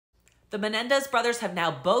The Menendez brothers have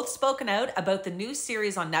now both spoken out about the new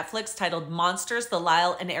series on Netflix titled Monsters, the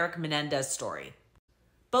Lyle and Erik Menendez story.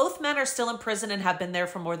 Both men are still in prison and have been there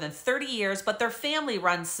for more than 30 years, but their family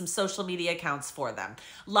runs some social media accounts for them.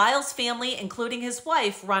 Lyle's family, including his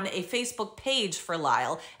wife, run a Facebook page for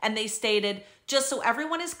Lyle, and they stated, "Just so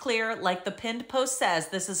everyone is clear, like the pinned post says,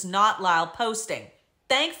 this is not Lyle posting.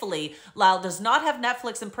 Thankfully, Lyle does not have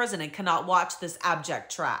Netflix in prison and cannot watch this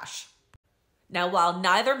abject trash." Now, while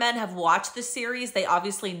neither men have watched the series, they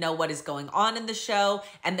obviously know what is going on in the show,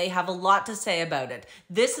 and they have a lot to say about it.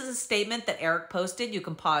 This is a statement that Erik posted. You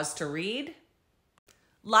can pause to read.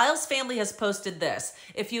 Lyle's family has posted this.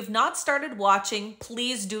 "If you've not started watching,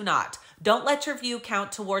 please do not. Don't let your view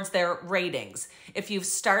count towards their ratings. If you've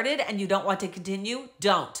started and you don't want to continue,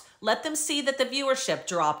 don't. Let them see that the viewership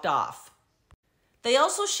dropped off." They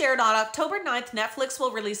also shared on October 9th, Netflix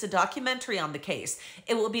will release a documentary on the case.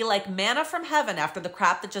 It will be like manna from heaven after the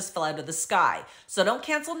crap that just fell out of the sky. So don't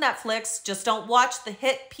cancel Netflix, just don't watch the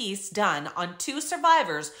hit piece done on two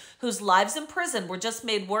survivors whose lives in prison were just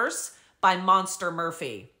made worse by Monster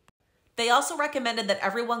Murphy. They also recommended that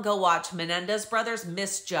everyone go watch Menendez Brothers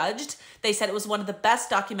Misjudged. They said it was one of the best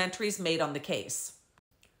documentaries made on the case.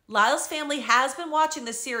 Lyle's family has been watching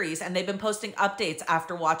the series and they've been posting updates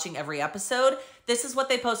after watching every episode. This is what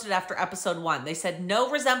they posted after episode 1. They said no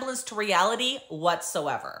resemblance to reality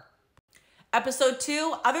whatsoever. Episode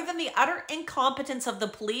 2, other than the utter incompetence of the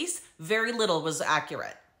police, very little was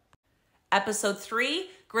accurate. Episode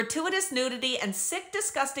 3, gratuitous nudity and sick,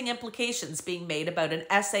 disgusting implications being made about an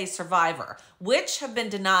SA survivor, which have been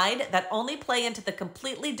denied that only play into the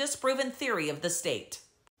completely disproven theory of the state.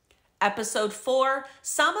 Episode 4,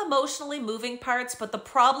 some emotionally moving parts, but the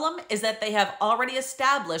problem is that they have already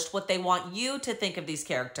established what they want you to think of these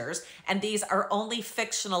characters, and these are only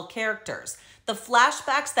fictional characters. The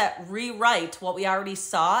flashbacks that rewrite what we already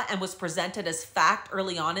saw and was presented as fact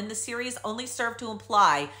early on in the series only serve to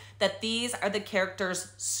imply that these are the characters'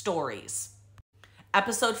 stories.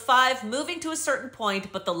 Episode 5, moving to a certain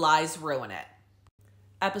point, but the lies ruin it.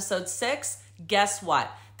 Episode 6, guess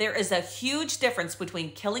what? There is a huge difference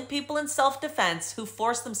between killing people in self-defense who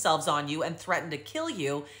force themselves on you and threaten to kill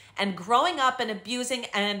you, and growing up and abusing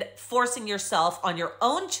and forcing yourself on your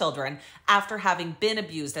own children after having been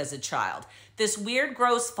abused as a child. This weird,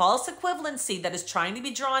 gross, false equivalency that is trying to be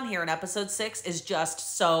drawn here in episode 6 is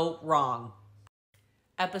just so wrong.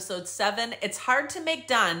 Episode 7, it's hard to make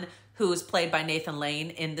Dunn, who is played by Nathan Lane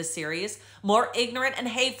in the series, more ignorant and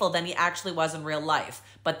hateful than he actually was in real life.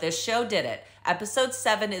 But this show did it. Episode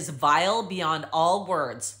 7 is vile beyond all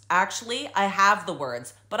words. Actually, I have the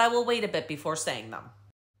words, but I will wait a bit before saying them.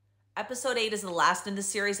 Episode 8 is the last in the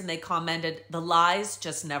series, and they commented, "The lies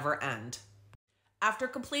just never end." After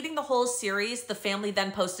completing the whole series, the family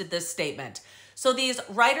then posted this statement. "So these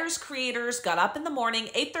writers, creators got up in the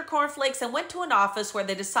morning, ate their cornflakes, and went to an office where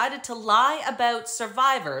they decided to lie about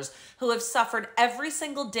survivors who have suffered every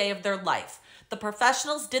single day of their life. The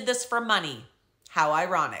professionals did this for money." How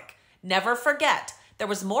ironic. Never forget, there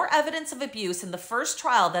was more evidence of abuse in the first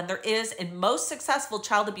trial than there is in most successful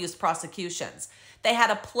child abuse prosecutions. They had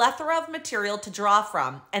a plethora of material to draw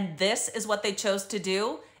from, and this is what they chose to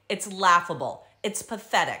do? It's laughable. It's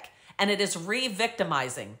pathetic, and it is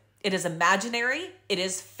re-victimizing. It is imaginary. It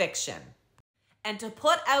is fiction. And to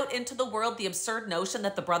put out into the world the absurd notion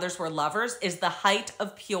that the brothers were lovers is the height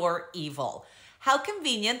of pure evil. How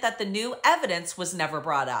convenient that the new evidence was never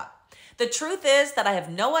brought up. The truth is that I have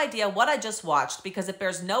no idea what I just watched because it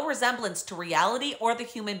bears no resemblance to reality or the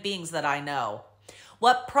human beings that I know.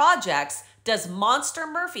 What projects does Monster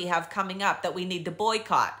Murphy have coming up that we need to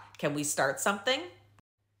boycott? Can we start something?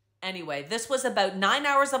 Anyway, this was about 9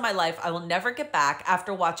 hours of my life I will never get back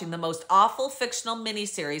after watching the most awful fictional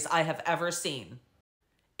miniseries I have ever seen.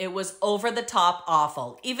 It was over the top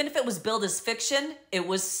awful. Even if it was billed as fiction, it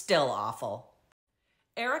was still awful.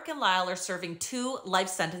 Erik and Lyle are serving 2 life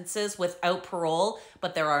sentences without parole,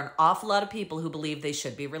 but there are an awful lot of people who believe they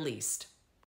should be released.